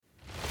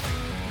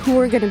who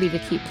are going to be the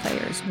key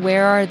players?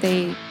 Where are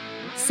they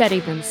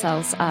setting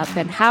themselves up,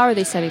 and how are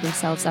they setting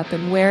themselves up,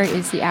 and where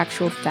is the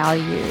actual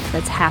value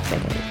that's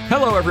happening?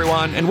 Hello,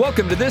 everyone, and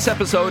welcome to this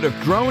episode of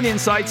Drone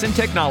Insights and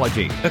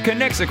Technology, a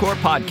Connexicor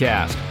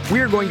podcast. We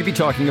are going to be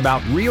talking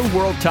about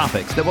real-world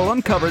topics that will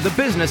uncover the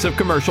business of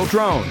commercial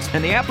drones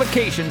and the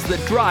applications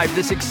that drive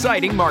this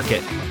exciting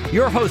market.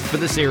 Your host for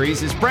the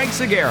series is Frank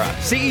Segura,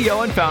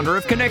 CEO and founder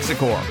of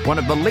Connexicor, one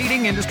of the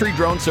leading industry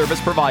drone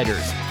service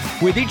providers.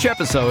 With each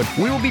episode,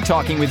 we will be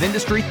talking with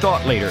industry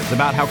thought leaders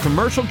about how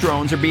commercial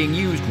drones are being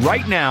used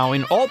right now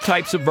in all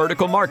types of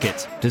vertical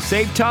markets to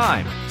save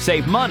time,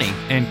 save money,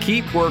 and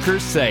keep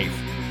workers safe.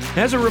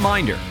 As a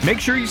reminder, make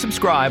sure you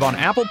subscribe on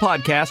Apple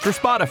Podcasts or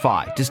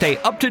Spotify to stay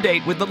up to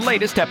date with the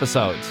latest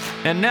episodes.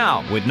 And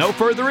now, with no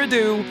further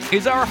ado,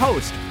 is our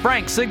host,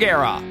 Frank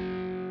Segura.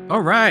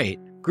 All right.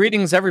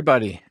 Greetings,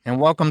 everybody,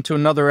 and welcome to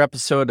another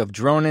episode of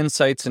Drone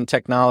Insights and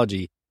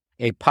Technology,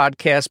 a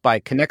podcast by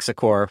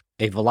Connexicor,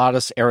 a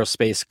Volatus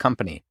aerospace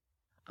company.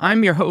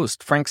 I'm your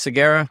host, Frank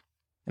Segura,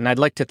 and I'd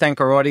like to thank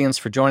our audience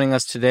for joining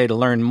us today to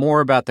learn more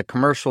about the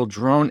commercial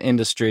drone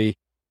industry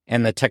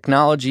and the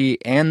technology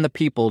and the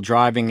people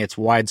driving its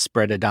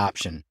widespread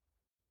adoption.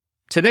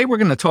 Today, we're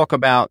going to talk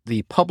about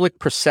the public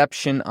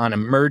perception on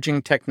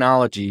emerging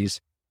technologies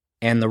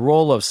and the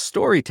role of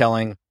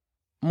storytelling,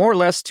 more or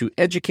less to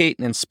educate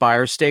and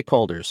inspire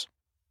stakeholders.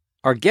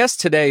 Our guest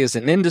today is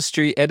an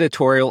industry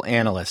editorial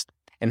analyst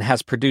and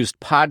has produced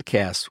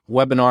podcasts,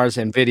 webinars,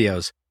 and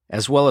videos,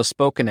 as well as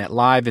spoken at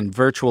live and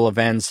virtual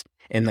events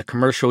in the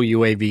commercial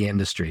UAV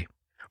industry.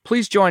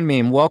 Please join me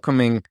in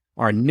welcoming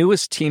our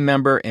newest team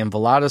member and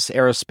Volatus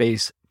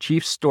Aerospace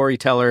Chief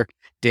Storyteller,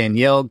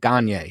 Danielle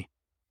Gagne.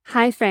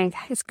 Hi, Frank.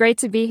 It's great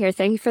to be here.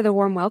 Thank you for the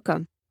warm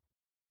welcome.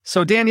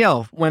 So,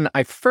 Danielle, when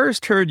I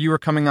first heard you were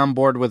coming on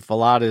board with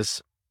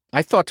Volatus,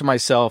 I thought to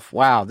myself,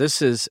 wow,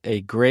 this is a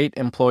great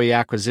employee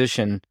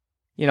acquisition,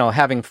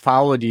 having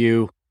followed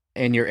you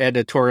in your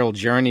editorial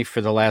journey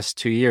for the last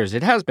 2 years.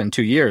 It has been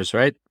 2 years,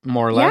 right?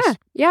 More or less?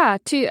 Yeah.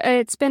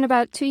 It's been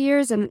about 2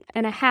 years and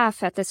a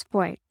half at this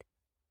point.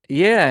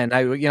 Yeah, and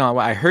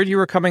I heard you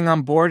were coming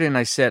on board, and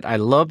I said, I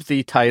love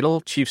the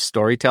title, Chief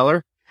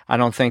Storyteller. I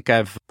don't think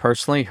I've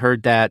personally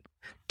heard that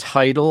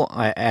title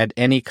at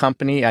any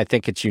company. I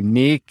think it's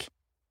unique.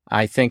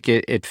 I think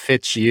it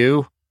fits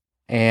you,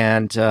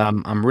 and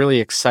I'm really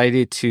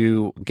excited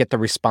to get the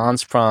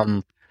response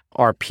from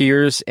our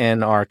peers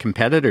and our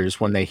competitors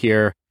when they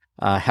hear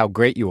how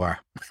great you are.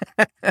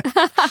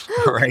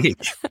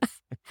 Right.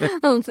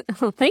 Oh,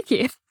 thank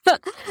you.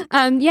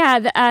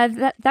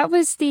 That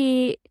was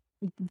the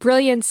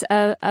brilliance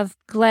of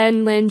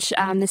Glenn Lynch, the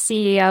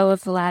CEO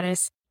of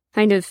Volatus,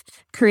 kind of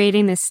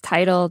creating this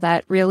title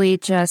that really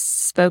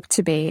just spoke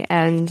to me.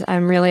 And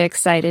I'm really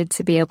excited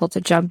to be able to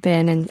jump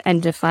in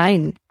and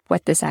define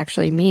what this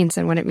actually means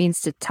and what it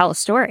means to tell a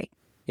story.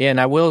 Yeah,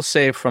 and I will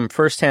say from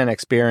firsthand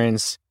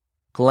experience,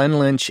 Glenn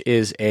Lynch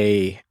is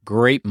a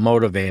great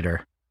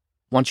motivator.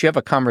 Once you have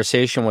a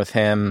conversation with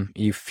him,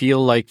 you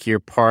feel like you're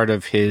part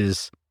of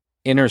his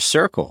inner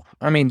circle.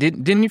 I mean,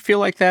 didn't you feel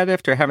like that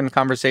after having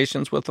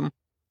conversations with him?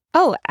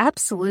 Oh,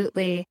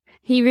 absolutely.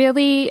 He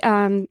really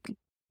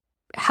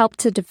helped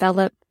to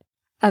develop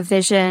a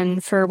vision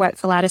for what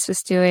Volatus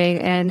was doing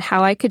and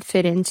how I could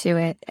fit into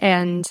it.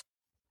 And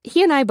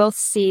he and I both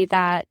see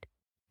that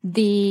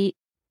the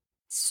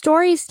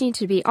stories need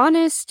to be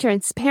honest,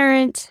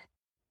 transparent,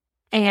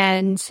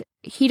 and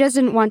he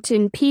doesn't want to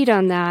impede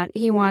on that.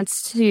 He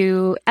wants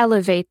to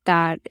elevate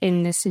that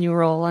in this new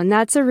role. And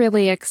that's a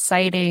really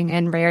exciting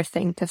and rare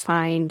thing to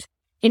find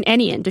in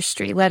any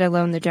industry, let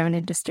alone the drone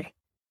industry.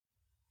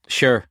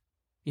 Sure.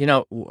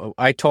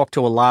 I talk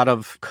to a lot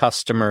of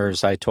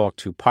customers. I talk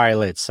to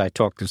pilots. I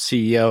talk to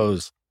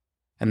CEOs.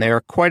 And there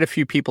are quite a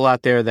few people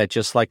out there that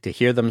just like to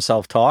hear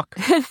themselves talk.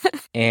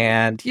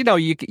 And,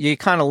 you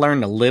kind of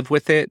learn to live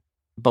with it.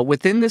 But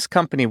within this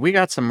company, we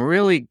got some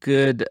really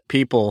good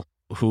people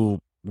who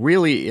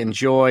really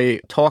enjoy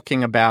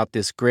talking about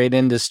this great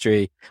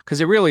industry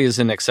because it really is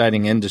an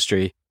exciting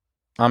industry.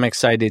 I'm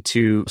excited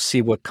to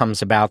see what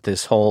comes about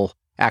this whole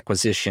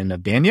acquisition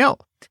of Danielle.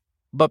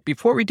 But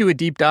before we do a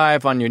deep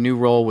dive on your new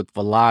role with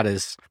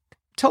Volatus,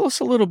 tell us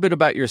a little bit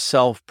about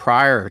yourself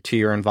prior to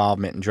your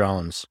involvement in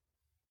drones.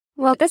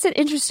 Well, that's an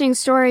interesting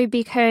story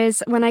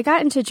because when I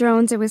got into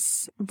drones, it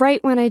was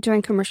right when I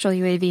joined Commercial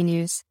UAV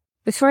News.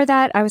 Before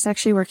that, I was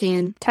actually working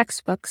in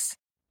textbooks.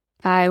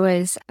 I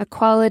was a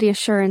quality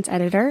assurance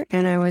editor,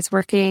 and I was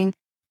working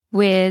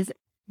with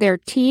their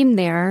team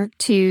there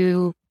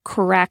to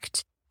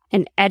correct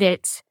and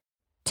edit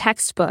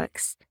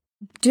textbooks.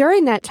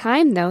 During that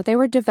time, though, they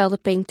were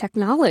developing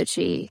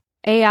technology,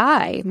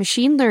 AI,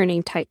 machine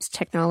learning types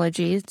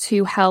technology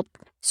to help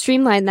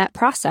streamline that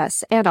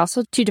process and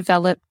also to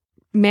develop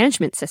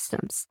management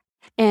systems.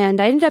 And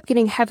I ended up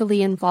getting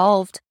heavily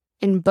involved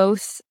in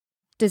both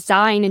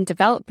design and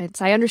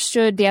development. I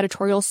understood the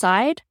editorial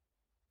side,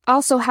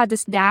 also had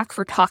this knack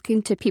for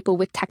talking to people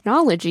with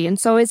technology. And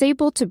so I was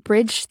able to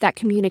bridge that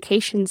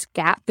communications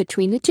gap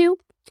between the two.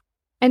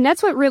 And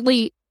that's what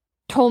really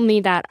told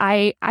me that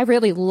I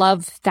really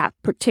love that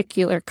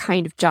particular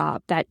kind of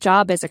job, that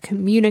job as a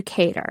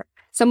communicator,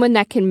 someone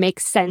that can make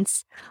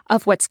sense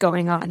of what's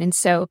going on. And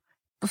so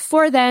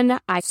before then,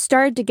 I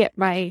started to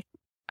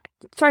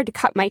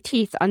cut my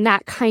teeth on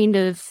that kind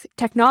of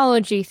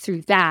technology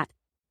through that.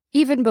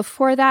 Even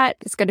before that,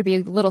 it's going to be a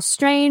little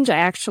strange. I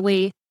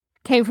actually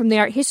came from the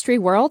art history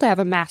world. I have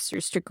a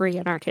master's degree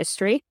in art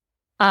history.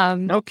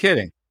 No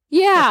kidding.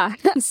 Yeah.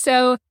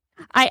 So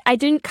I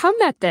didn't come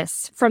at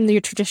this from the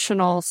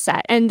traditional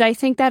set. And I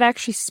think that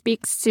actually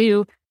speaks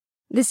to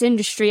this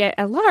industry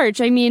at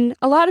large. I mean,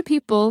 a lot of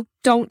people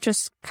don't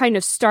just kind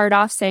of start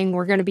off saying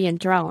we're going to be in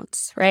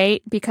drones,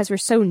 right? Because we're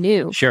so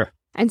new. Sure.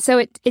 And so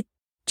it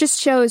just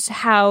shows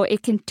how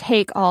it can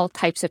take all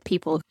types of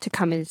people to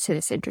come into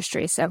this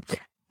industry. So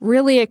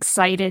really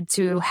excited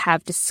to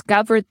have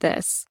discovered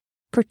this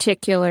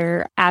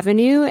particular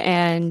avenue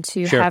and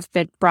to have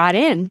been brought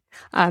in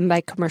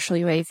by Commercial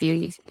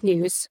UAV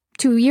News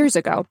 2 years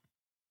ago.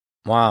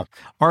 Wow.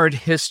 Art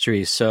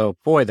history. So,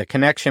 boy, the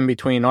connection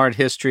between art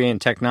history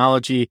and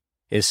technology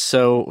is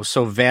so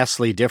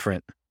vastly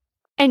different.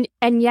 And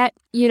yet,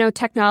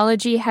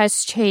 technology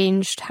has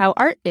changed how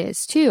art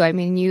is, too. I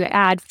mean, you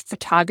add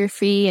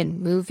photography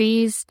and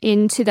movies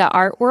into the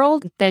art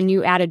world, then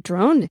you add a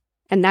drone.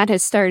 And that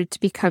has started to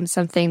become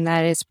something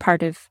that is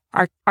part of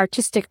our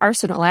artistic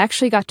arsenal. I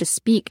actually got to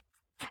speak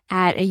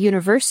at a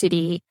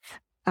university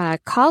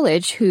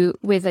college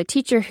with a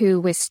teacher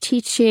who was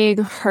teaching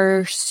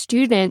her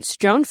students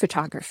drone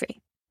photography.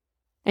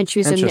 And she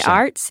was in the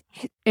arts,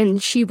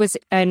 and she was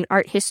an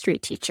art history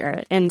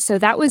teacher. And so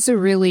that was a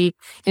really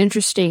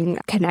interesting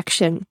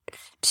connection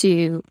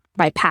to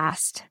my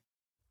past.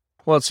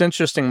 Well, it's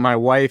interesting. My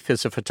wife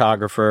is a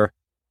photographer.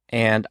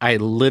 And I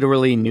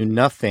literally knew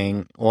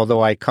nothing,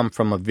 although I come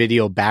from a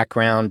video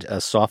background,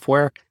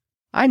 software,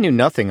 I knew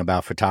nothing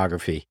about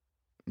photography.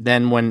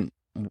 Then when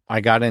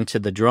I got into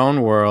the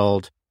drone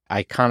world,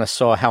 I kind of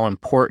saw how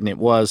important it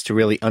was to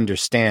really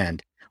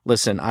understand.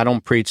 Listen, I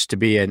don't preach to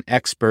be an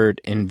expert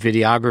in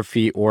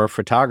videography or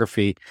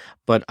photography,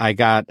 but I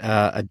got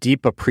a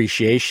deep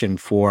appreciation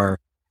for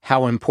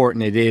how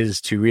important it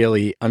is to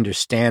really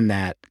understand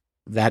that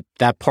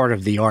part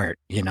of the art,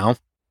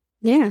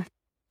 Yeah.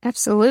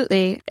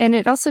 Absolutely. And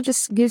it also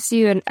just gives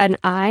you an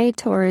eye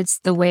towards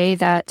the way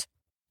that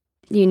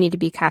you need to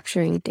be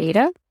capturing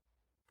data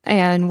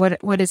and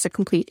what is a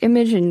complete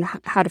image and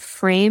how to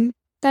frame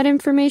that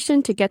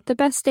information to get the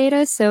best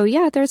data. So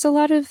yeah, there's a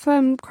lot of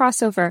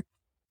crossover.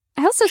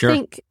 I also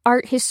think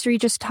art history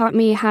just taught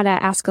me how to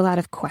ask a lot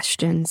of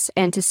questions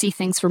and to see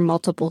things from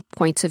multiple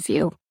points of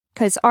view.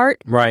 Because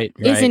art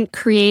isn't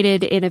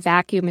created in a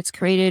vacuum. It's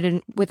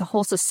created with a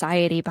whole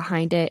society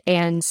behind it.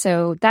 And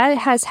so that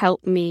has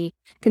helped me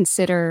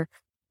consider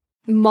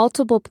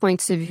multiple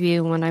points of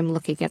view when I'm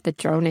looking at the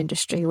drone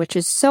industry, which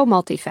is so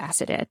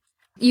multifaceted.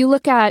 You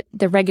look at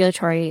the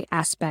regulatory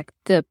aspect,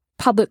 the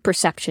public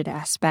perception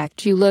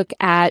aspect. You look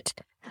at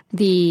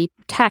the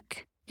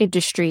tech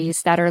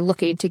industries that are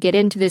looking to get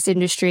into this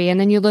industry.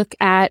 And then you look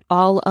at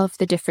all of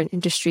the different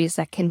industries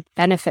that can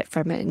benefit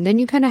from it. And then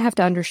you kind of have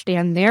to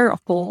understand their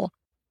whole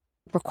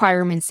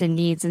requirements and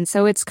needs. And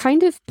so it's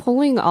kind of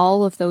pulling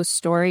all of those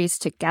stories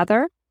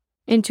together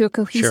into a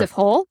cohesive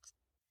whole,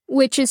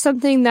 which is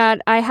something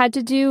that I had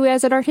to do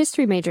as an art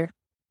history major.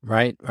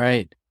 Right.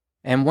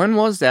 And when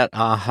was that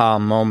aha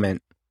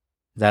moment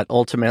that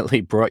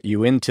ultimately brought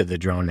you into the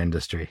drone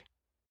industry?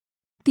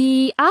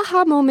 The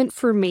aha moment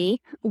for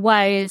me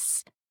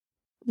was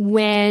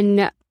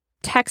when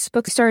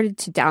textbooks started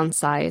to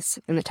downsize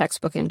in the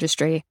textbook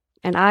industry,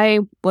 and I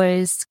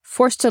was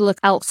forced to look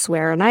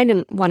elsewhere, and I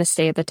didn't want to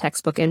stay at the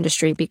textbook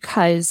industry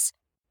because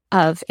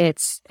of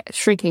its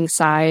shrinking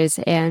size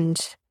and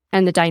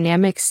the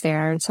dynamics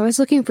there. And so I was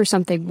looking for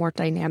something more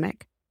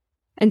dynamic.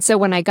 And so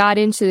when I got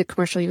into the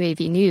Commercial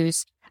UAV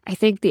News, I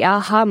think the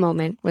aha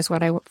moment was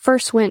when I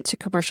first went to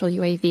Commercial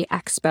UAV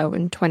Expo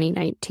in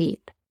 2019,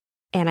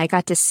 and I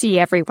got to see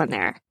everyone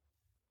there.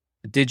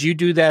 Did you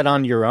do that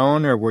on your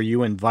own, or were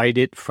you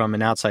invited from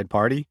an outside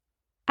party?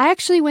 I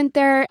actually went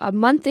there a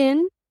month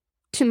in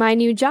to my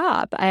new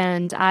job,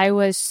 and I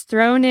was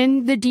thrown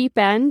in the deep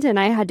end, and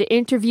I had to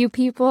interview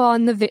people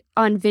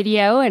on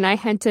video, and I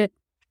had to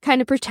kind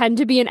of pretend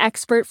to be an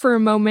expert for a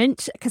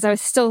moment because I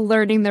was still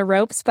learning the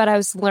ropes, but I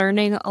was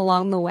learning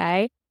along the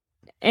way.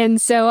 And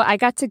so I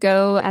got to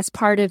go as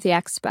part of the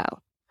expo,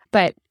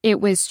 but it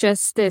was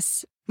just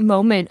this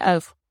moment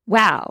of,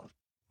 wow,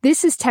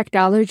 this is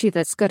technology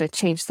that's going to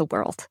change the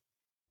world.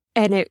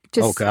 And it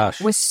just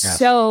was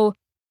so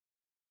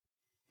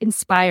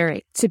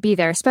inspiring to be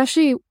there,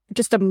 especially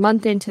just a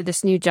month into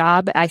this new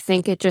job. I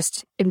think it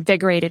just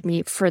invigorated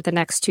me for the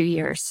next 2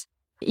 years,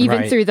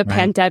 even through the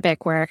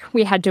pandemic where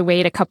we had to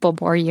wait a couple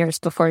more years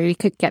before we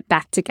could get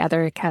back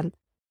together again.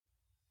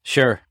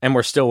 Sure. And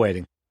we're still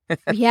waiting.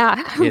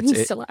 Yeah, we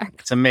still are.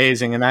 It's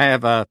amazing. And I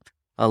have a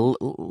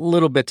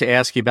little bit to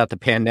ask you about the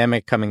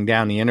pandemic coming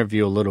down the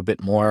interview a little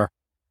bit more.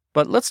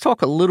 But let's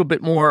talk a little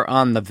bit more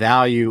on the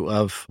value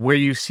of where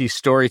you see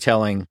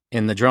storytelling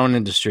in the drone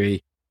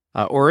industry,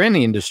 or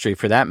any industry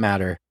for that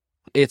matter,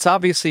 It's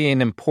obviously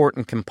an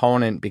important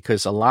component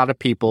because a lot of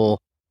people,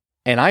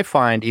 and I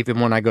find even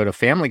when I go to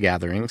family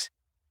gatherings,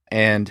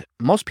 and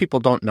most people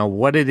don't know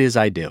what it is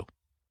I do.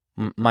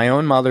 My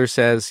own mother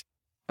says,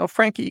 "Oh,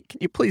 Frankie, can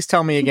you please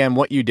tell me again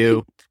what you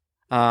do?"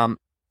 And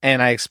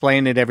I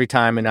explain it every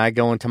time, and I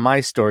go into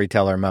my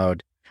storyteller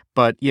mode.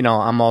 But,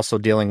 I'm also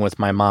dealing with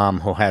my mom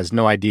who has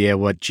no idea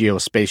what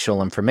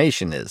geospatial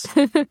information is.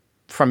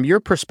 From your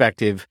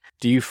perspective,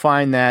 do you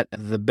find that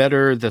the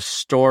better the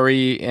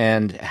story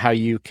and how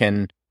you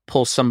can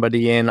pull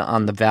somebody in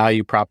on the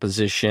value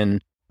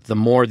proposition, the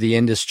more the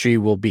industry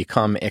will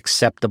become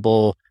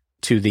acceptable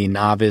to the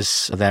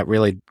novice that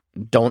really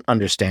don't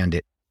understand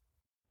it?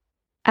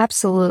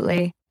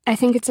 Absolutely. I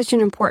think it's such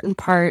an important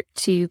part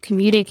to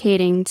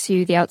communicating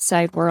to the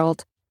outside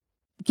world,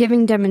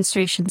 giving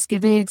demonstrations,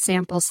 giving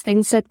examples,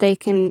 things that they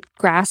can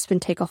grasp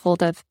and take a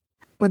hold of.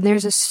 When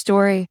there's a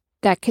story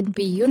that can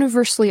be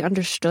universally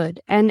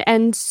understood.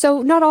 And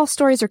so not all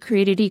stories are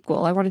created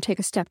equal. I want to take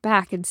a step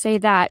back and say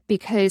that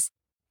because,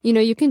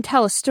 you can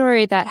tell a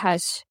story that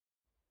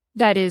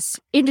is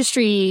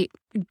industry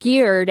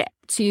geared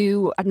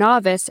to a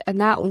novice,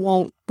 and that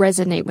won't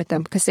resonate with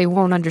them because they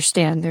won't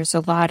understand. There's a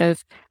lot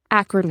of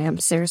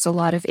acronyms. There's a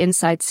lot of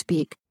inside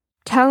speak.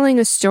 Telling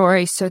a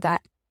story so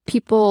that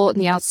people on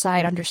the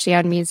outside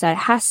understand means that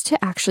it has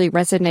to actually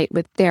resonate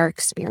with their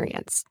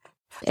experience.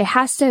 It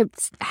has to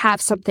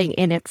have something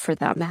in it for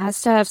them. It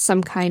has to have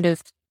some kind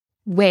of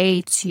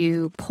way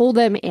to pull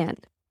them in.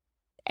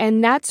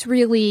 And that's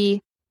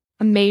really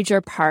a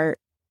major part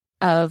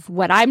of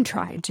what I'm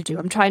trying to do.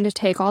 I'm trying to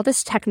take all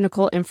this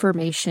technical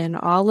information,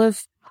 all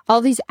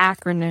these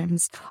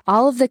acronyms,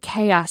 all of the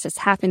chaos that's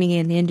happening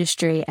in the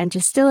industry, and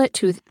distill it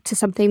to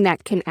something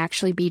that can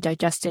actually be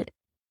digested.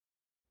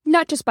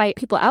 Not just by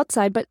people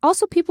outside, but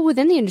also people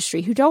within the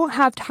industry who don't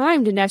have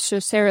time to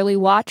necessarily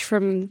watch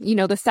from, the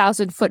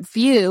 1,000-foot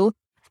view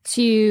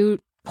to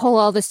pull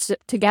all this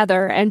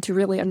together and to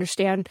really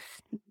understand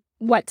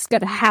what's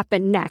going to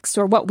happen next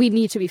or what we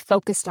need to be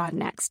focused on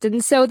next.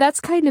 And so that's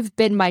kind of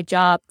been my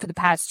job for the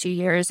past 2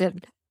 years.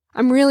 And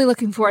I'm really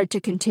looking forward to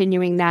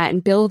continuing that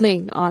and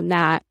building on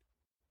that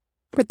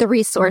with the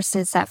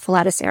resources that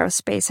Volatus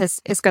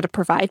Aerospace is going to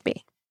provide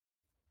me.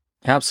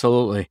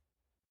 Absolutely.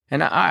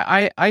 And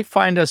I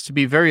find us to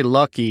be very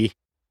lucky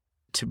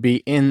to be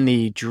in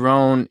the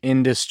drone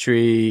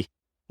industry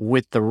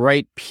with the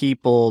right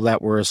people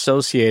that we're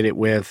associated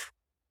with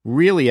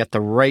really at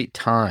the right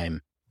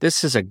time.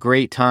 This is a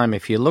great time.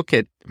 If you look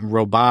at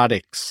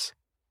robotics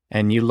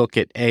and you look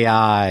at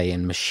AI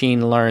and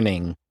machine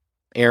learning,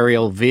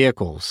 aerial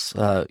vehicles,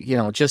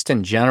 just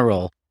in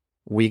general,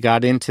 we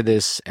got into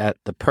this at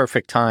the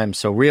perfect time.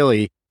 So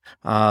really,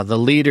 the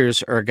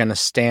leaders are going to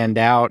stand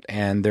out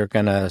and they're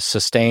going to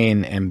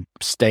sustain and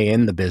stay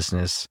in the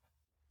business.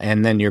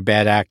 And then your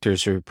bad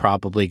actors are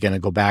probably going to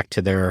go back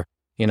to their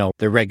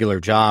regular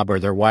job, or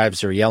their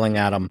wives are yelling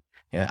at them,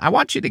 "I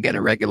want you to get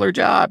a regular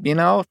job,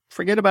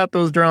 forget about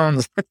those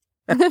drones."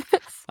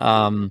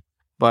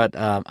 But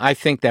I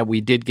think that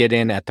we did get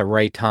in at the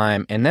right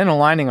time, and then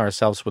aligning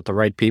ourselves with the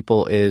right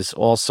people is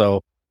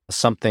also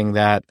something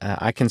that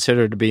I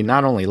consider to be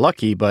not only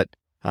lucky, but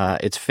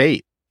it's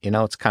fate.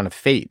 It's kind of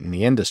fate in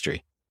the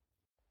industry.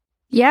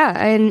 Yeah,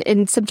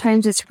 and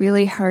sometimes it's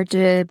really hard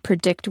to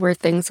predict where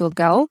things will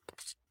go.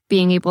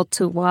 Being able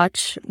to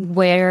watch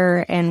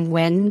where and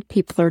when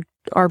people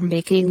are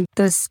making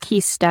those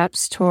key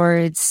steps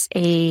towards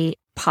a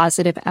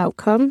positive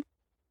outcome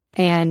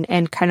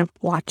and kind of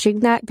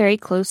watching that very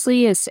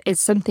closely is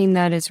something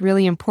that is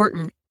really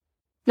important,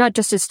 not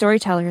just as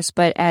storytellers,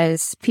 but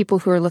as people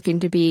who are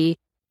looking to be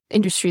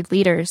industry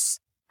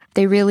leaders.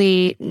 They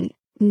really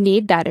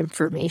need that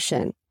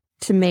information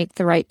to make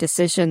the right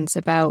decisions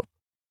about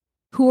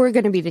who are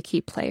going to be the key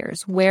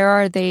players, where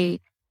are they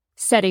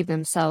setting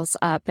themselves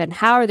up, and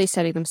how are they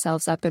setting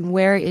themselves up, and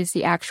where is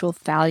the actual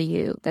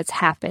value that's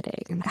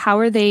happening, and how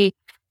are they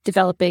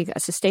developing a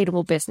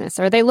sustainable business?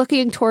 Are they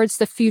looking towards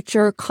the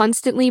future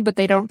constantly, but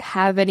they don't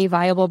have any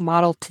viable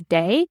model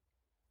today?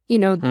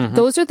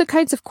 Those are the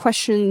kinds of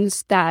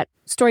questions that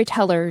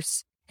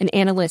storytellers and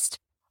analysts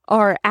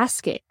are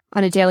asking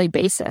on a daily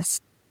basis.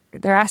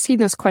 They're asking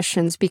those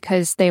questions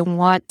because they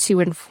want to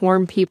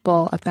inform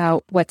people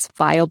about what's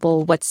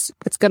viable, what's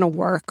going to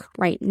work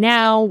right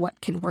now,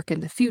 what can work in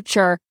the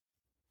future.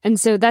 And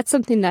so that's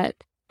something that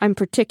I'm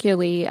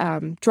particularly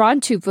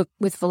drawn to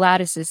with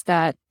Volatus, is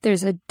that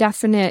there's a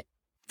definite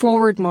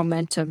forward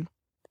momentum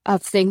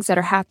of things that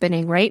are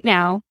happening right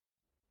now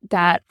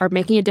that are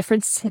making a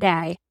difference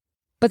today,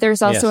 but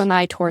there's also an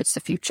eye towards the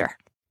future.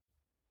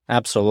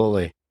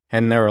 Absolutely.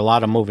 And there are a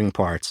lot of moving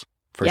parts,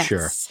 for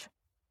sure.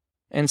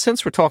 And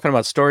since we're talking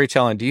about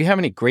storytelling, do you have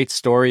any great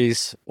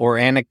stories or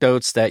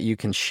anecdotes that you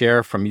can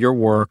share from your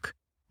work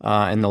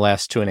in the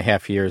last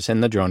 2.5 years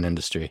in the drone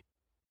industry?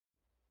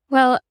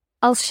 Well,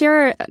 I'll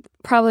share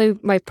probably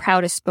my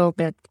proudest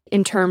moment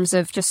in terms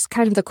of just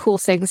kind of the cool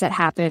things that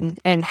happen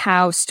and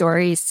how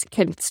stories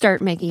can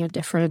start making a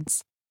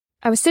difference.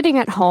 I was sitting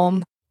at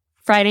home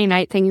Friday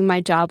night thinking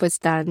my job was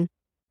done,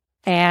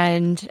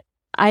 and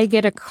I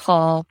get a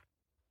call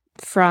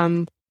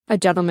from a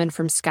gentleman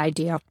from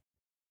Skydio.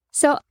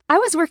 So I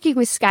was working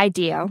with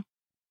Skydio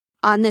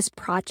on this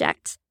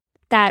project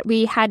that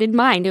we had in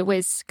mind. It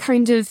was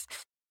kind of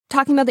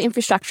talking about the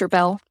infrastructure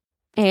bill,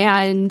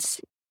 and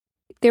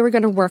they were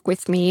going to work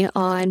with me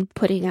on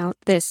putting out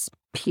this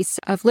piece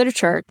of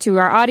literature to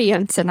our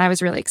audience. And I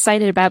was really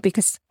excited about,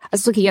 because I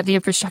was looking at the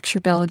infrastructure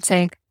bill and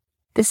saying,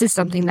 this is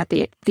something that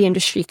the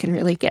industry can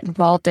really get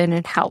involved in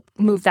and help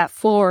move that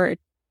forward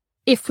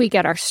if we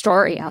get our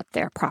story out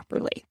there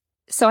properly.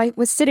 So I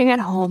was sitting at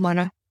home on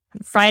a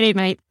Friday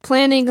night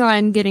planning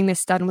on getting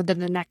this done within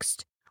the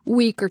next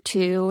week or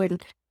two.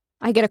 And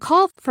I get a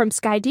call from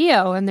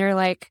Skydio, and they're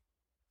like,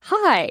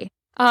 hi,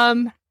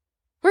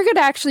 we're going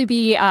to actually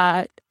be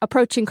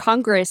approaching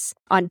Congress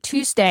on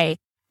Tuesday.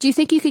 Do you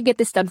think you could get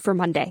this done for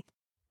Monday?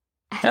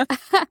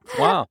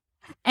 Wow.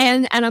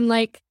 And I'm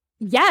like,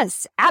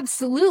 yes,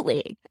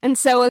 absolutely. And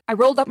so I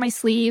rolled up my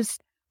sleeves,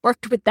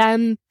 worked with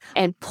them,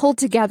 and pulled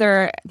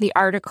together the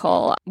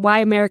article, Why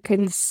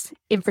Americans'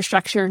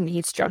 Infrastructure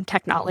Needs Drone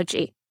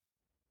Technology,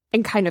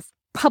 and kind of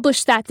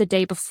published that the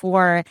day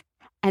before.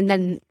 And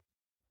then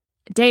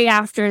the day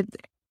after,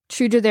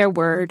 true to their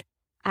word,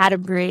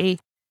 Adam Gray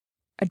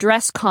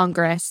addressed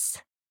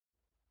Congress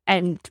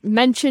and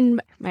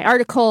mentioned my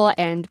article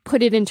and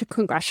put it into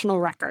congressional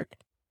record.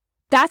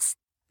 That's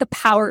the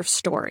power of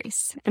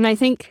stories. And I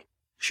think,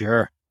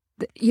 sure,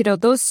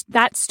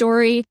 that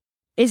story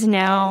is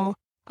now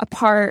a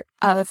part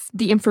of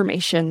the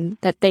information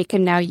that they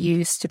can now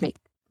use to make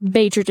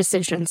major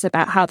decisions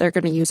about how they're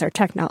going to use our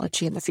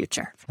technology in the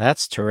future.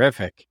 That's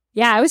terrific.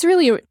 Yeah, it was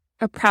really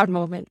a proud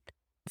moment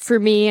for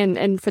me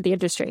and for the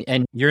industry.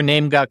 And your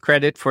name got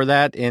credit for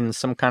that in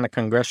some kind of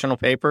congressional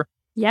paper?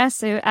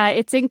 Yes,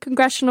 it's in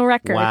congressional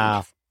record.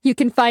 Wow. You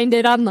can find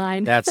it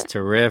online. That's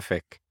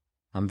terrific.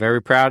 I'm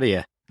very proud of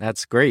you.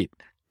 That's great.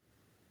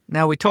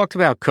 Now, we talked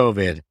about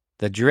COVID,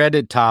 the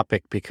dreaded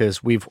topic,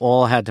 because we've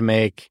all had to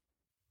make,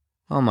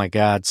 oh my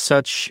God,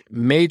 such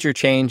major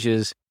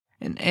changes,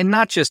 and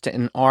not just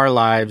in our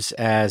lives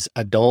as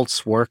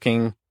adults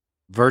working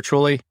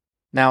virtually.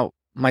 Now,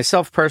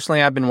 myself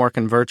personally, I've been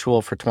working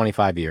virtual for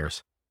 25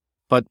 years.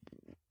 But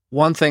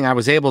one thing I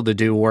was able to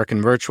do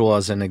working virtual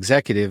as an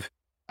executive,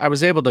 I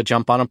was able to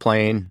jump on a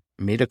plane,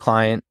 meet a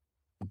client,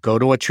 go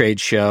to a trade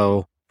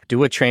show,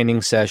 do a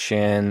training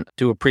session,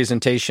 do a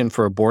presentation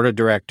for a board of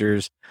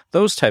directors,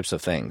 those types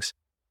of things.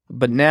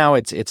 But now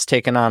it's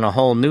taken on a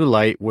whole new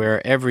light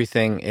where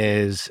everything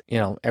is,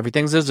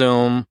 everything's a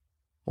Zoom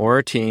or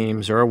a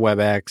Teams or a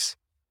WebEx.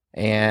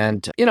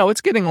 And,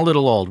 it's getting a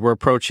little old. We're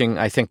approaching,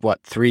 I think,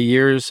 3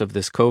 years of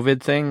this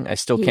COVID thing? I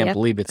still can't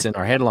believe it's in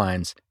our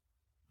headlines.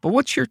 But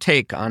what's your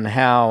take on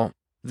how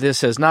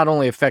this has not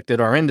only affected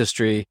our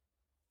industry,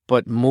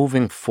 but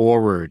moving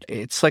forward?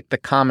 It's like the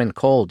common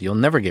cold. You'll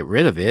never get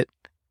rid of it.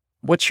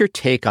 What's your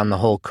take on the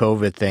whole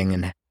COVID thing,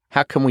 and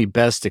how can we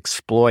best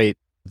exploit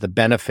the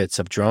benefits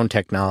of drone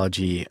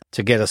technology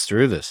to get us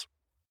through this?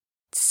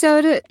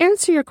 So to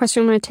answer your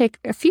question, I'm going to take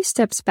a few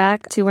steps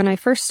back to when I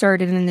first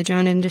started in the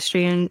drone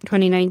industry in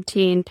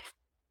 2019.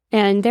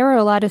 And there were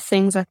a lot of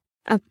things up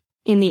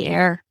in the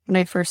air when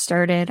I first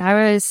started.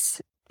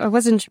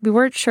 We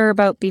weren't sure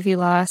about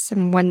BVLOS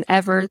and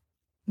whenever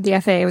the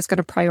FAA was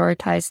going to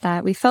prioritize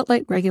that. We felt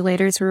like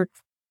regulators were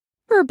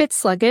a bit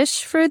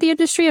sluggish for the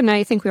industry, and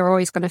I think we were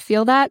always going to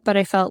feel that, but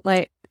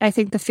I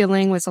think the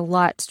feeling was a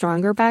lot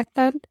stronger back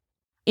then.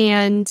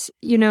 And,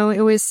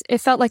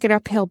 it felt like an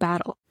uphill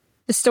battle.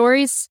 The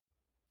stories,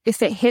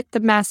 if it hit the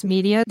mass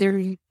media,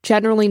 they're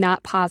generally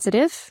not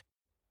positive.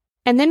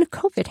 And then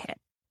COVID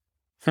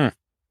hit.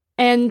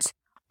 And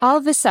all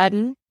of a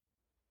sudden,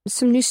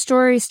 some new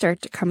stories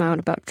start to come out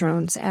about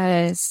drones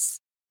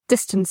as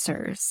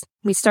distancers.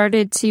 We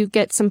started to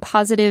get some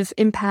positive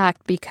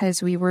impact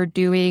because we were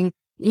doing,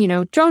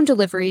 drone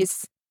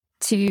deliveries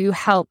to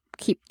help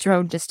keep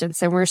drone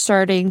distance. And we're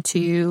starting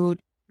to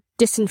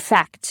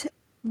disinfect.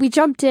 We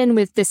jumped in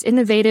with this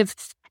innovative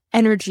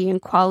energy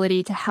and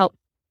quality to help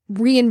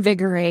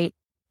reinvigorate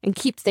and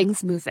keep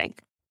things moving.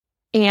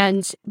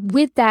 And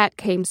with that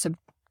came some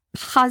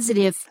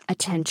positive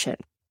attention.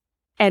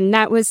 And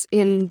that was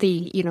in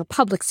the,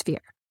 public sphere.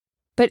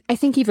 But I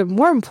think even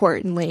more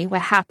importantly,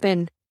 what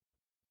happened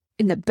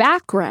in the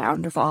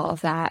background of all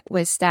of that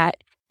was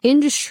that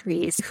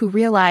industries who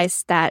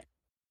realized that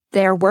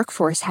their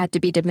workforce had to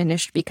be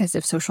diminished because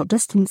of social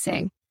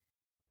distancing,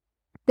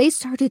 they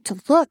started to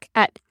look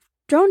at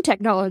drone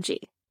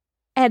technology.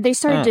 And they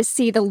started to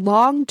see the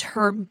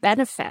long-term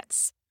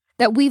benefits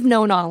that we've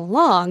known all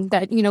along,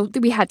 that,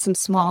 we had some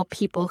small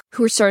people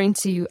who were starting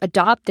to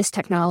adopt this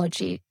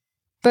technology.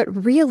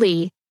 But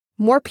really,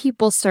 more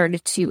people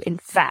started to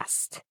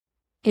invest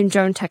in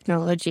drone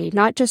technology,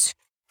 not just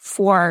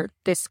for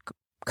this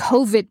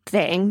COVID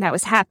thing that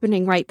was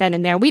happening right then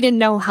and there. We didn't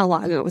know how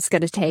long it was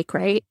going to take,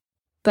 right?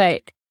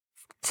 But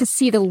to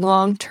see the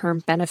long-term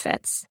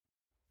benefits.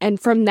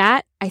 And from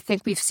that, I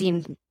think we've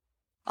seen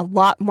a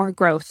lot more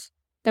growth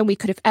than we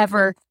could have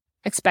ever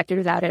expected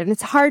without it. And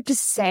it's hard to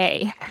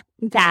say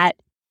that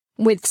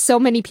with so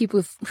many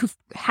people who've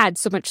had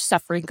so much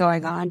suffering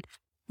going on,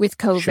 with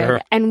COVID.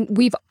 Sure. And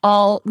we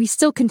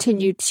still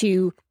continue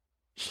to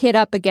hit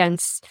up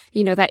against,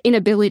 that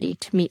inability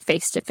to meet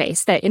face to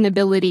face, that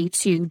inability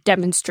to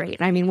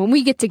demonstrate. I mean, when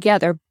we get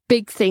together,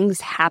 big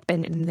things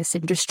happen in this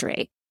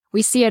industry.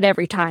 We see it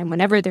every time,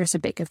 whenever there's a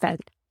big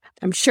event.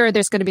 I'm sure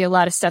there's going to be a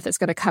lot of stuff that's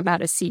going to come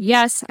out of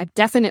CES. I've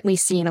definitely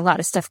seen a lot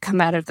of stuff come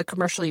out of the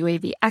Commercial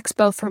UAV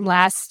Expo from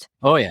last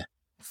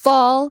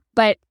fall.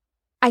 But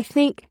I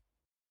think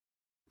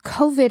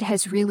COVID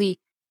has really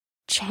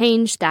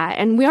changed that.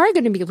 And we are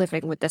going to be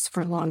living with this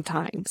for a long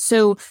time.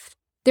 So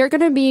there are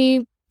going to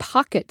be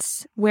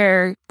pockets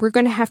where we're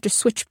going to have to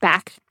switch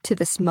back to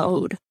this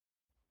mode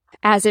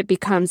as it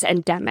becomes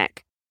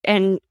endemic.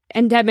 And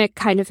endemic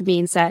kind of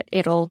means that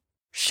it'll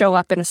show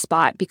up in a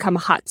spot, become a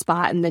hot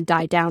spot, and then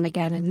die down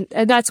again.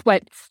 And that's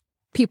what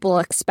people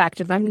expect.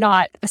 And I'm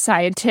not a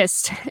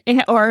scientist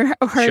or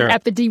Sure. an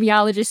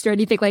epidemiologist or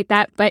anything like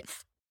that, but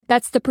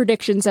that's the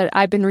predictions that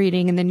I've been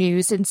reading in the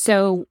news. And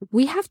so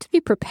we have to be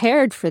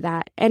prepared for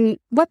that. And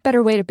what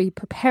better way to be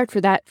prepared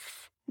for that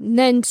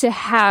than to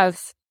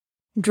have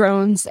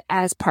drones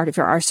as part of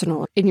your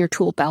arsenal in your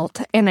tool belt?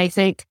 And I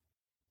think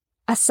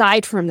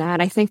aside from that,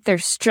 I think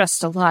there's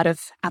just a lot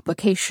of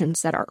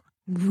applications that are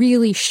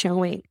really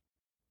showing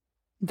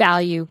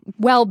value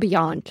well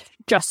beyond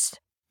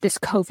just this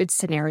COVID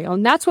scenario.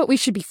 And that's what we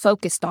should be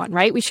focused on,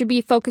 right? We should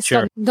be focused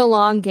Sure. on the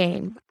long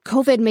game.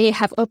 COVID may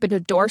have opened a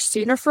door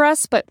sooner for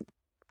us, but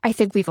I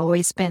think we've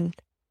always been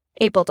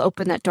able to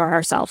open that door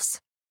ourselves.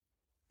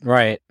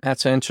 Right.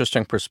 That's an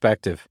interesting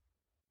perspective.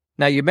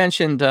 Now, you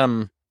mentioned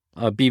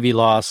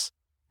BVLOS,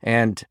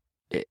 and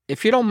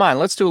if you don't mind,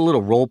 let's do a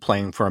little role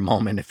playing for a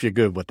moment, if you're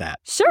good with that.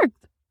 Sure.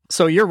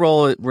 So your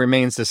role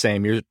remains the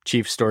same. You're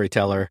chief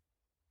storyteller.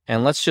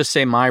 And let's just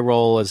say my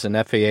role as an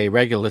FAA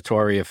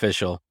regulatory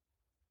official.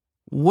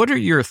 What are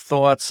your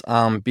thoughts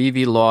on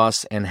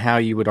BVLOS and how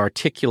you would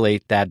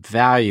articulate that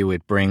value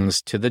it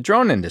brings to the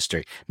drone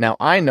industry? Now,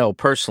 I know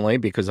personally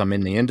because I'm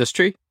in the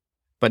industry,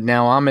 but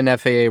now I'm an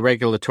FAA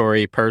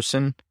regulatory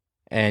person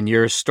and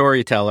you're a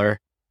storyteller,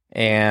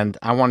 and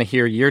I want to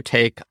hear your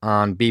take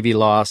on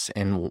BVLOS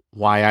and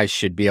why I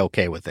should be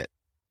okay with it.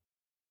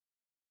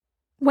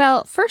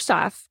 Well, first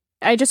off,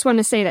 I just want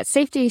to say that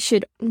safety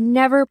should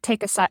never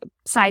take a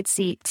side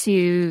seat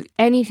to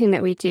anything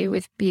that we do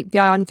with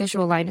beyond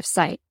visual line of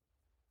sight.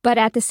 But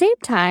at the same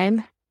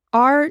time,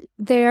 are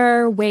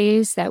there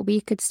ways that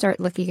we could start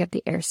looking at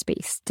the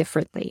airspace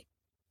differently,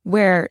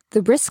 where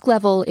the risk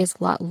level is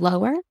a lot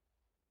lower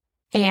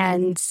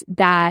and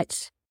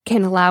that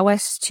can allow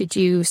us to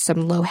do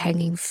some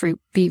low-hanging fruit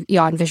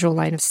beyond visual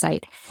line of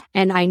sight?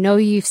 And I know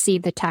you've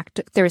seen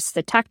there's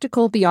the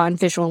tactical beyond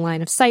visual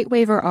line of sight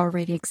waiver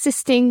already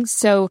existing.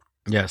 So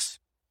Yes.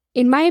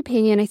 in my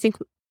opinion, I think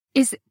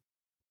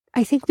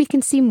we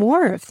can see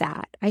more of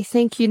that. I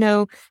think,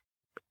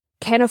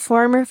 can a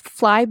farmer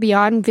fly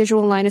beyond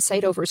visual line of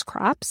sight over his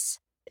crops?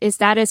 Is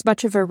that as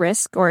much of a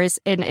risk, or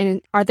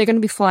and are they going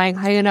to be flying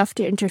high enough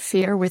to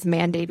interfere with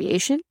manned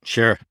aviation?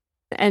 Sure.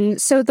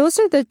 And so those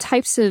are the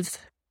types of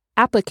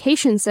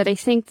applications that I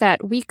think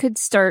that we could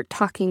start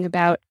talking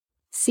about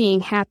seeing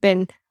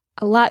happen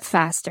a lot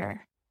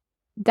faster,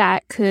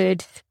 that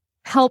could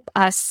help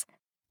us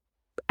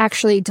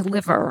actually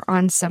deliver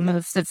on some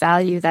of the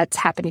value that's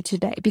happening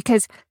today.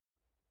 Because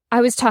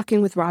I was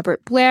talking with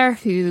Robert Blair,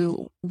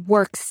 who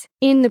works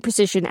in the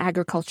precision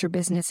agriculture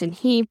business, and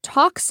he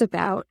talks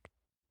about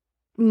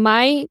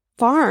my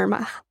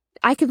farm.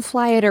 I can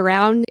fly it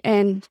around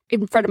and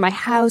in front of my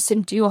house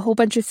and do a whole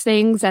bunch of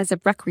things as a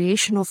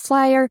recreational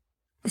flyer.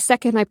 The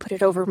second I put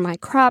it over my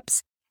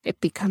crops,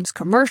 it becomes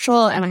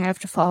commercial and I have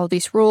to follow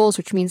these rules,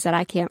 which means that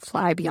I can't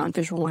fly beyond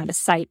visual line of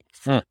sight.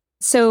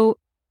 So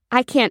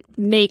I can't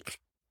make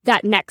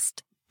that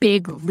next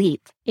big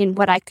leap in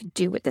what I could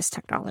do with this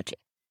technology.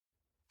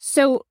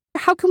 So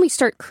how can we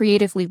start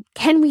creatively?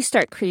 Can we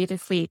start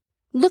creatively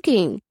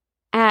looking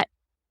at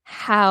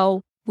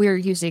how we're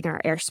using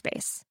our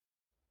airspace?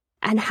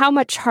 And how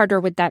much harder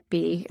would that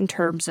be in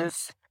terms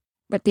of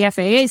what the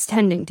FAA is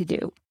tending to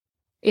do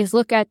is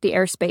look at the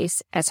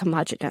airspace as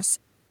homogeneous.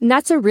 And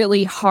that's a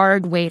really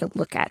hard way to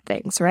look at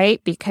things,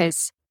 right?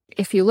 Because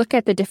if you look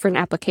at the different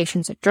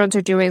applications that drones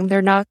are doing,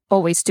 they're not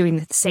always doing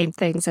the same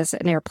things as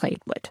an airplane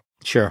would.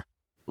 Sure.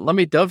 Let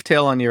me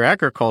dovetail on your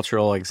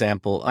agricultural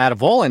example. Out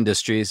of all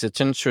industries,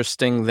 it's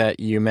interesting that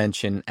you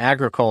mention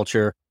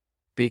agriculture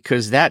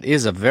because that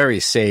is a very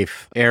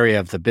safe area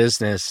of the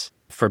business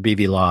for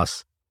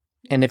BVLOS.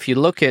 And if you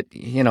look at,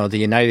 the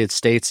United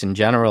States in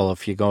general,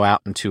 if you go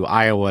out into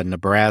Iowa,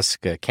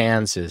 Nebraska,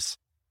 Kansas,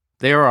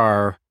 there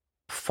are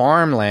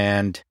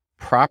farmland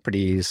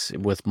properties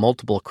with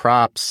multiple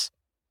crops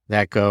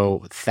that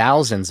go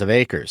thousands of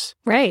acres.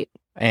 Right.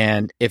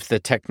 And if the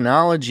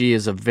technology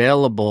is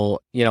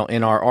available,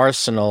 in our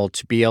arsenal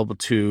to be able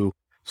to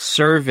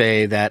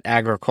survey that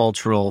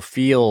agricultural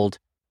field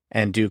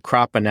and do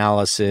crop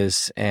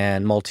analysis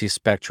and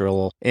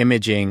multispectral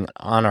imaging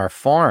on our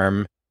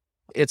farm,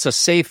 it's a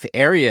safe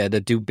area to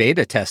do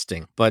beta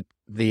testing. But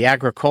the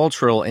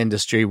agricultural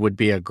industry would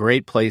be a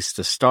great place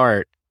to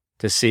start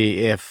to see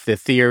if the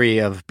theory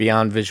of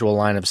beyond visual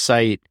line of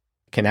sight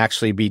can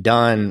actually be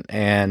done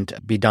and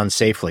be done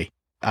safely.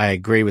 I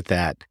agree with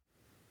that.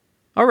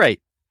 All right.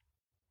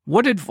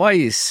 What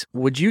advice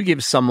would you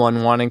give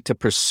someone wanting to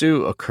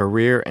pursue a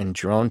career in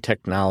drone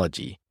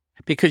technology?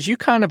 Because you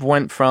kind of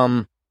went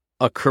from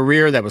a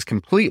career that was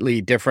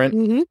completely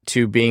different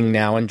to being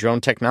now in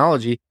drone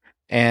technology.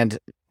 And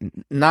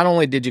not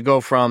only did you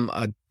go from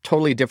a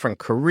totally different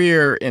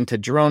career into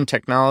drone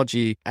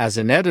technology as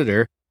an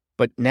editor,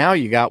 but now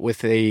you got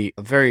with a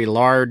very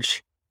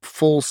large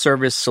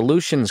full-service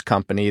solutions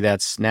company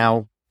that's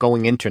now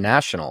going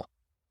international.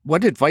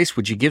 What advice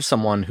would you give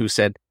someone who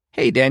said,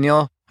 hey,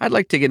 Daniel, I'd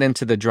like to get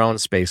into the drone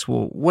space?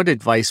 Well, what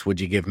advice would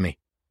you give me?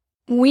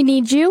 We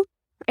need you.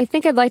 I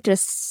think I'd like to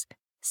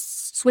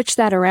switch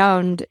that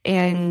around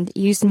and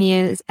use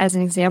me as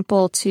an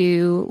example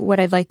to what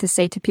I'd like to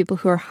say to people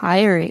who are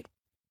hiring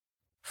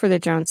for the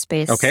drone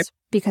space. Okay.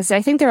 Because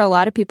I think there are a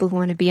lot of people who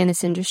want to be in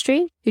this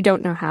industry who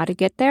don't know how to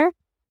get there.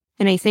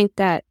 And I think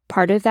that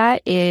part of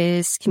that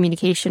is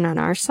communication on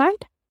our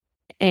side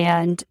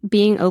and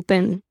being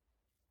open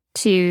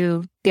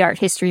to the art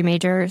history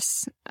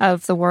majors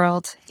of the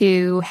world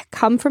who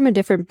come from a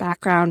different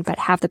background but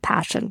have the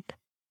passion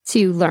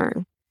to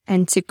learn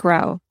and to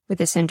grow with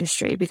this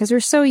industry. Because we're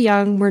so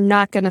young, we're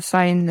not going to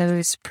find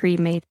those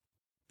pre-made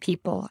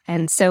people.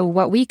 And so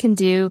what we can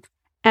do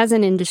as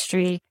an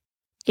industry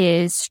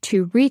is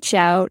to reach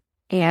out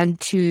and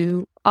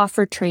to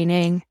offer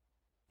training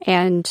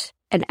and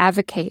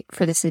advocate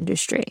for this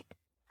industry.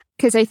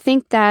 Because I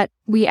think that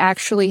we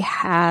actually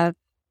have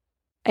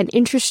an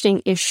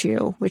interesting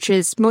issue, which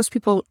is most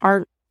people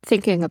aren't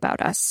thinking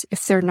about us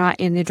if they're not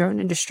in the drone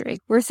industry.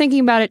 We're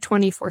thinking about it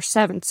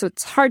 24/7, so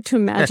it's hard to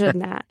imagine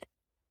that.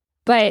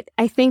 But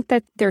I think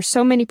that there's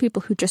so many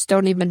people who just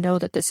don't even know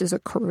that this is a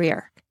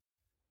career.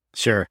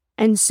 Sure.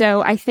 And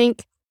so I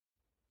think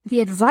the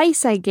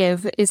advice I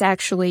give is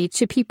actually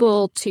to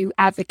people to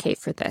advocate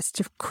for this,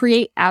 to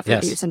create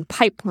avenues and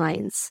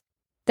pipelines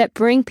that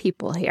bring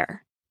people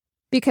here.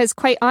 Because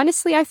quite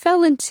honestly, I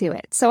fell into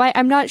it. So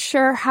I'm not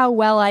sure how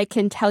well I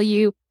can tell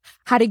you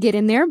how to get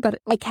in there,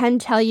 but I can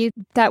tell you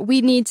that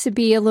we need to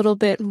be a little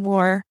bit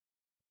more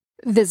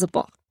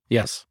visible.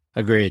 Yes,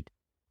 agreed.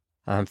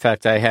 In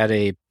fact, I had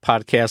a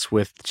podcast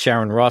with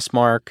Sharon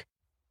Rossmark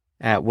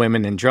at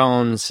Women in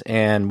Drones,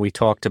 and we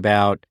talked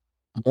about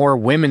more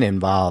women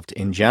involved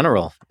in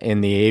general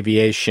in the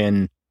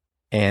aviation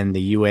and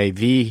the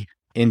UAV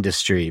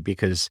industry,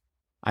 because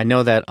I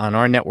know that on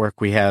our network,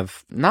 we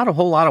have not a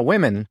whole lot of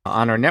women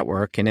on our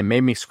network, and it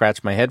made me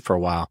scratch my head for a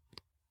while.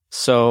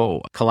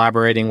 So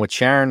collaborating with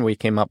Sharon, we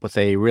came up with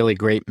a really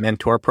great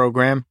mentor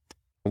program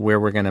where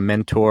we're going to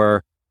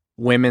mentor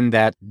women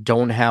that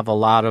don't have a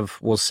lot of,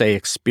 we'll say,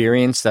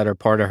 experience, that are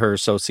part of her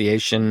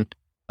association,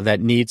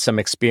 that need some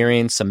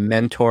experience, some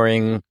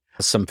mentoring,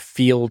 some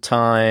field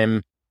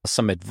time,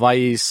 some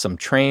advice, some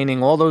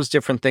training, all those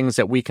different things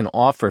that we can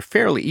offer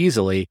fairly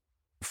easily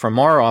from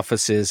our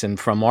offices and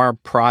from our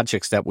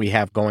projects that we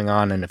have going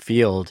on in the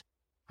field.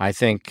 I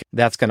think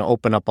that's going to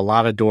open up a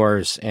lot of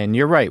doors. And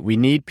you're right, we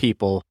need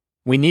people.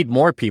 We need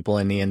more people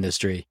in the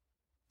industry.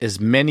 As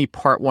many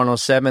Part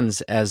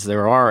 107s as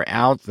there are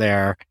out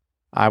there,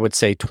 I would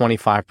say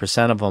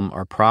 25% of them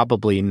are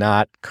probably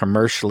not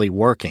commercially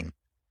working.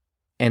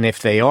 And if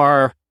they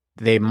are,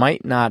 they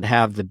might not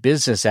have the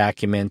business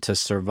acumen to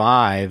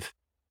survive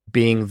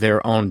being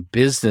their own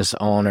business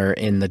owner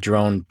in the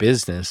drone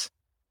business,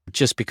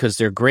 just because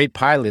they're great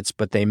pilots,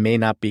 but they may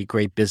not be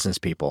great business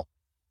people.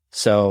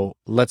 So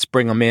let's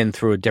bring them in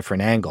through a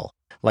different angle.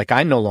 Like,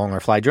 I no longer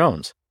fly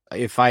drones.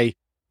 If I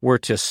were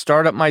to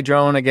start up my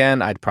drone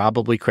again, I'd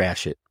probably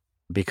crash it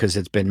because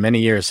it's been many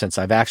years since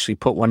I've actually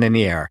put one in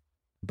the air.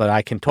 But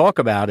I can talk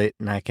about it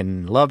and I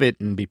can love it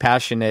and be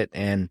passionate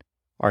and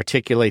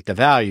articulate the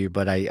value,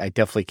 but I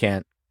definitely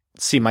can't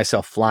see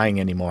myself flying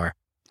anymore.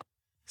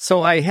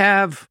 So I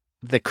have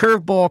the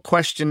curveball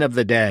question of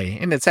the day,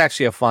 and it's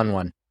actually a fun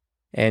one.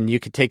 And you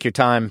could take your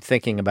time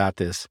thinking about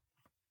this.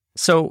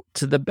 So,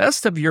 to the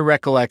best of your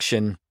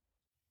recollection,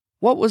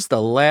 what was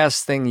the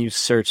last thing you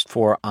searched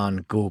for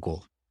on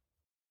Google?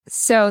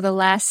 So the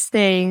last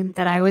thing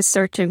that I was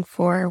searching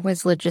for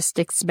was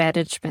logistics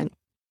management.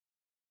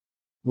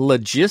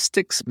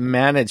 Logistics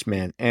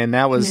management. And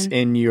that was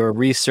in your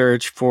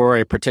research for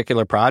a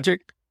particular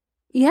project?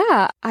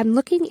 Yeah, I'm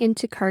looking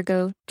into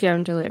cargo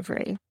drone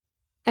delivery.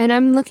 And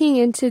I'm looking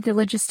into the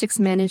logistics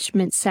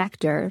management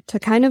sector to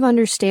kind of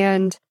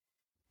understand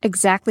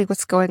exactly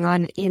what's going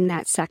on in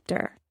that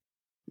sector.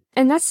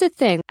 And that's the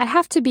thing. I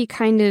have to be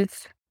kind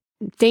of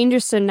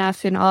dangerous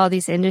enough in all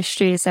these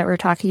industries that we're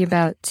talking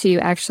about to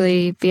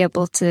actually be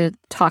able to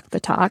talk the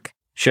talk.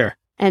 Sure.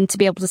 And to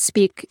be able to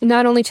speak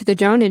not only to the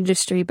drone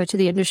industry, but to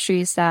the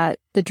industries that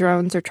the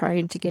drones are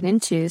trying to get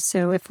into.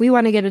 So if we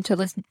want to get into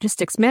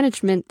logistics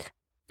management,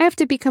 I have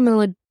to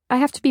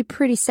be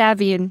pretty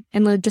savvy in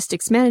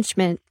logistics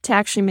management to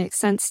actually make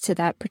sense to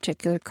that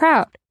particular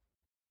crowd.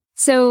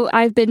 So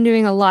I've been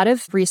doing a lot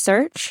of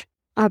research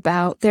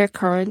about their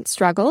current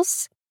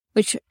struggles,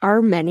 which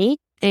are many,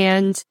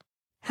 and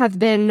have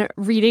been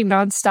reading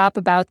nonstop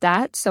about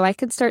that, so I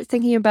can start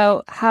thinking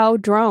about how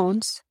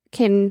drones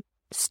can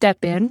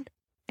step in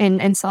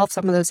and solve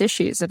some of those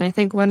issues. And I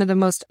think one of the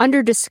most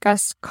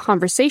under-discussed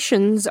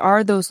conversations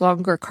are those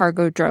longer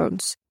cargo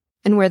drones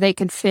and where they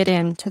can fit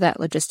into that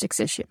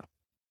logistics issue.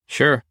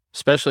 Sure,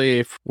 especially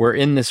if we're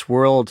in this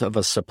world of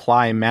a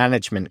supply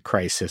management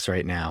crisis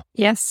right now.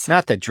 Yes.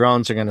 Not that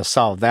drones are going to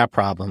solve that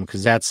problem,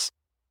 because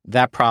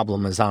that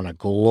problem is on a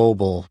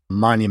global,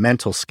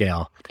 monumental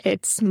scale.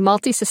 It's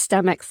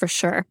multi-systemic for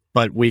sure.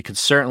 But we could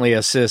certainly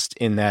assist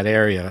in that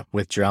area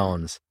with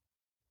drones.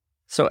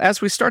 So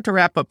as we start to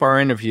wrap up our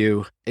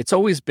interview, it's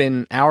always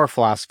been our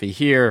philosophy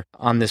here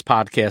on this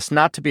podcast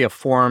not to be a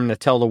forum to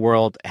tell the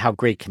world how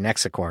great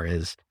Connexicor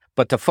is,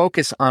 but to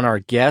focus on our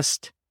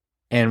guest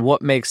and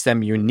what makes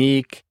them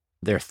unique,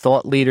 their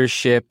thought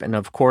leadership, and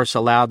of course,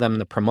 allow them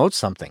to promote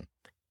something.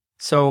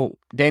 So,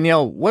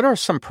 Danielle, what are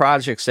some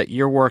projects that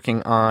you're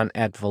working on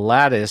at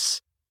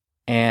Volatus,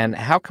 and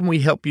how can we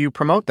help you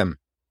promote them?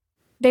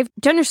 They've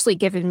generously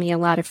given me a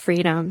lot of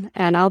freedom,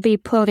 and I'll be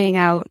putting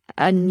out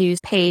a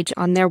news page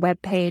on their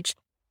webpage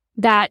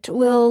that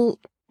will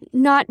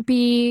not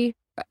be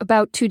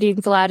about tooting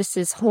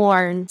Volatus's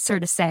horn, so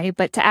to say,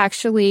 but to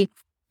actually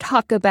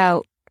talk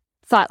about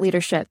thought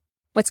leadership,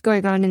 what's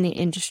going on in the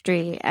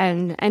industry,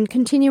 and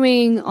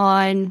continuing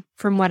on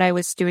from what I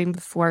was doing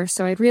before.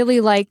 So I'd really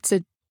like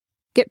to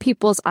get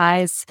people's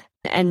eyes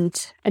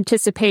and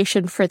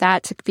anticipation for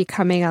that to be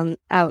coming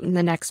out in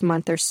the next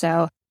month or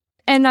so.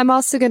 And I'm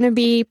also going to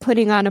be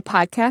putting on a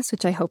podcast,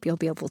 which I hope you'll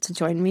be able to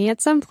join me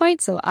at some point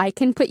so I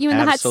can put you in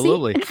the hot seat.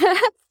 Absolutely.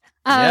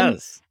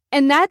 Yes.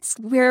 And that's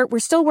where we're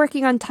still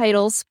working on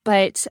titles,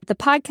 but the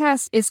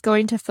podcast is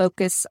going to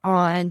focus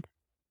on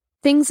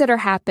things that are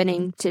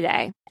happening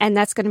today. And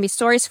that's going to be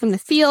stories from the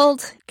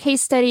field,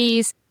 case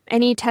studies,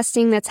 any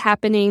testing that's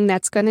happening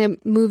that's going to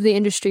move the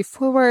industry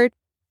forward,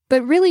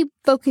 but really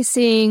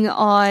focusing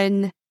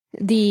on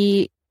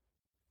the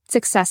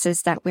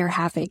successes that we're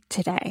having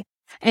today.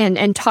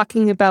 And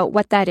talking about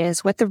what that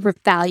is, what the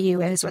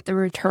value is, what the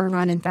return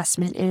on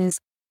investment is,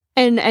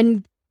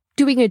 and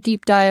doing a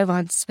deep dive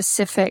on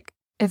specific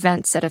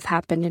events that have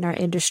happened in our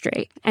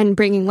industry and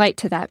bringing light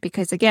to that.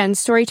 Because again,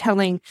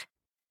 storytelling,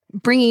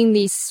 bringing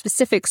these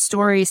specific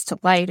stories to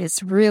light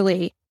is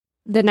really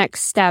the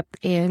next step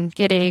in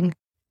getting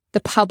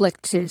the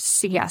public to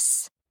see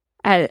us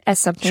as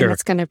something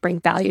that's going to bring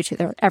value to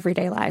their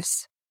everyday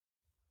lives.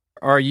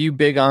 Are you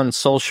big on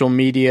social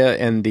media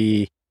and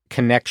the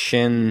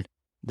connection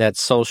that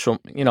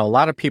a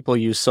lot of people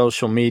use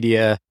social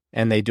media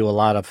and they do a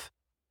lot of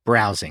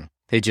browsing.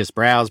 They just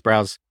browse,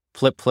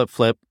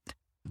 flip.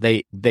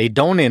 They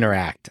don't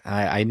interact.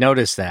 I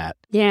notice that.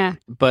 Yeah.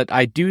 But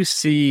I do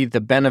see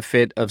the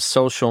benefit of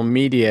social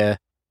media,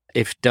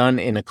 if done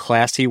in a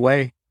classy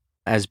way,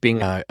 as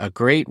being a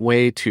great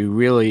way to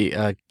really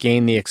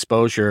gain the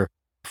exposure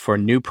for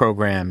new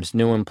programs,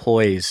 new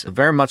employees,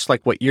 very much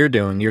like what you're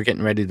doing. You're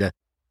getting ready to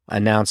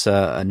announce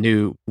a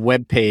new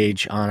web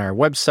page on our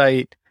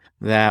website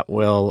that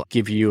will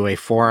give you a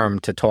forum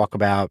to talk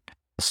about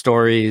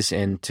stories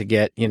and to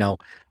get,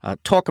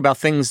 talk about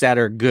things that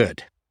are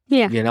good.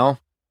 Yeah.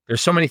 There's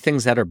so many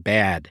things that are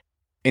bad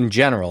in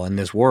general in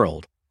this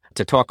world.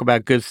 To talk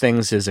about good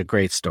things is a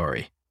great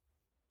story.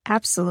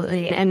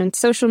 Absolutely. And on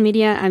social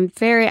media, I'm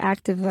very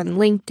active on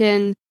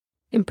LinkedIn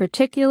in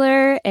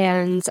particular,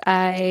 and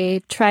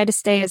I try to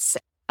stay as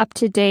up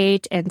to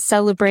date and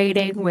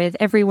celebrating with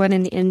everyone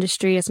in the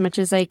industry as much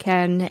as I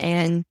can,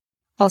 and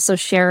also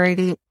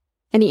sharing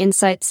any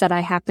insights that I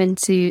happen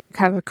to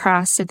come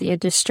across in the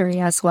industry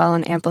as well,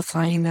 and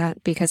amplifying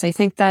that, because I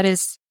think that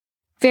is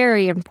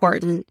very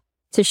important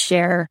to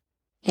share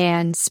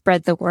and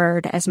spread the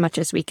word as much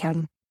as we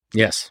can.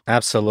 Yes,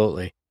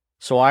 absolutely.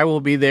 So I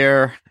will be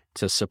there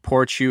to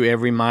support you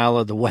every mile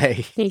of the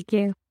way. Thank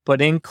you.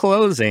 But in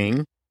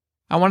closing,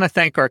 I want to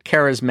thank our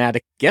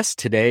charismatic guest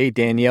today,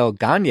 Danielle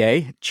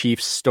Gagne, Chief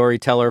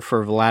Storyteller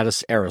for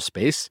Volatus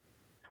Aerospace,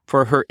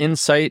 for her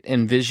insight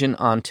and vision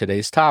on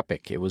today's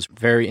topic. It was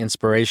very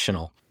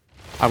inspirational.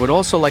 I would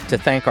also like to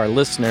thank our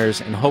listeners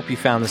and hope you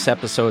found this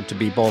episode to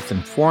be both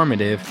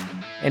informative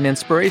and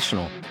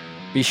inspirational.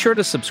 Be sure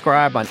to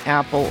subscribe on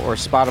Apple or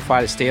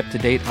Spotify to stay up to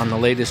date on the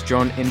latest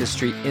drone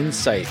industry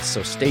insights,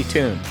 so stay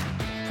tuned.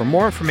 For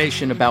more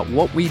information about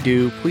what we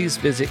do, please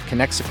visit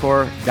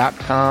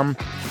Connexicor.com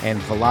and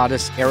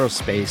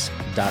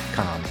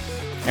VolatusAerospace.com.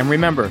 And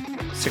remember,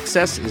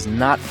 success is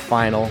not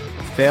final,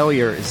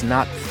 failure is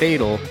not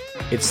fatal,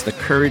 it's the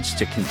courage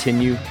to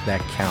continue that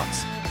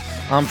counts.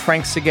 I'm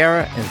Frank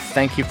Segura, and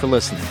thank you for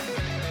listening.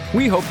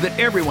 We hope that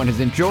everyone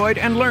has enjoyed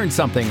and learned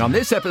something on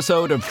this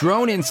episode of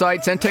Drone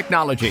Insights and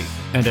Technology.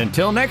 And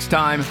until next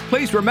time,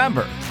 please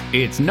remember,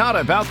 it's not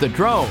about the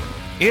drone,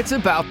 it's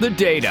about the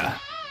data.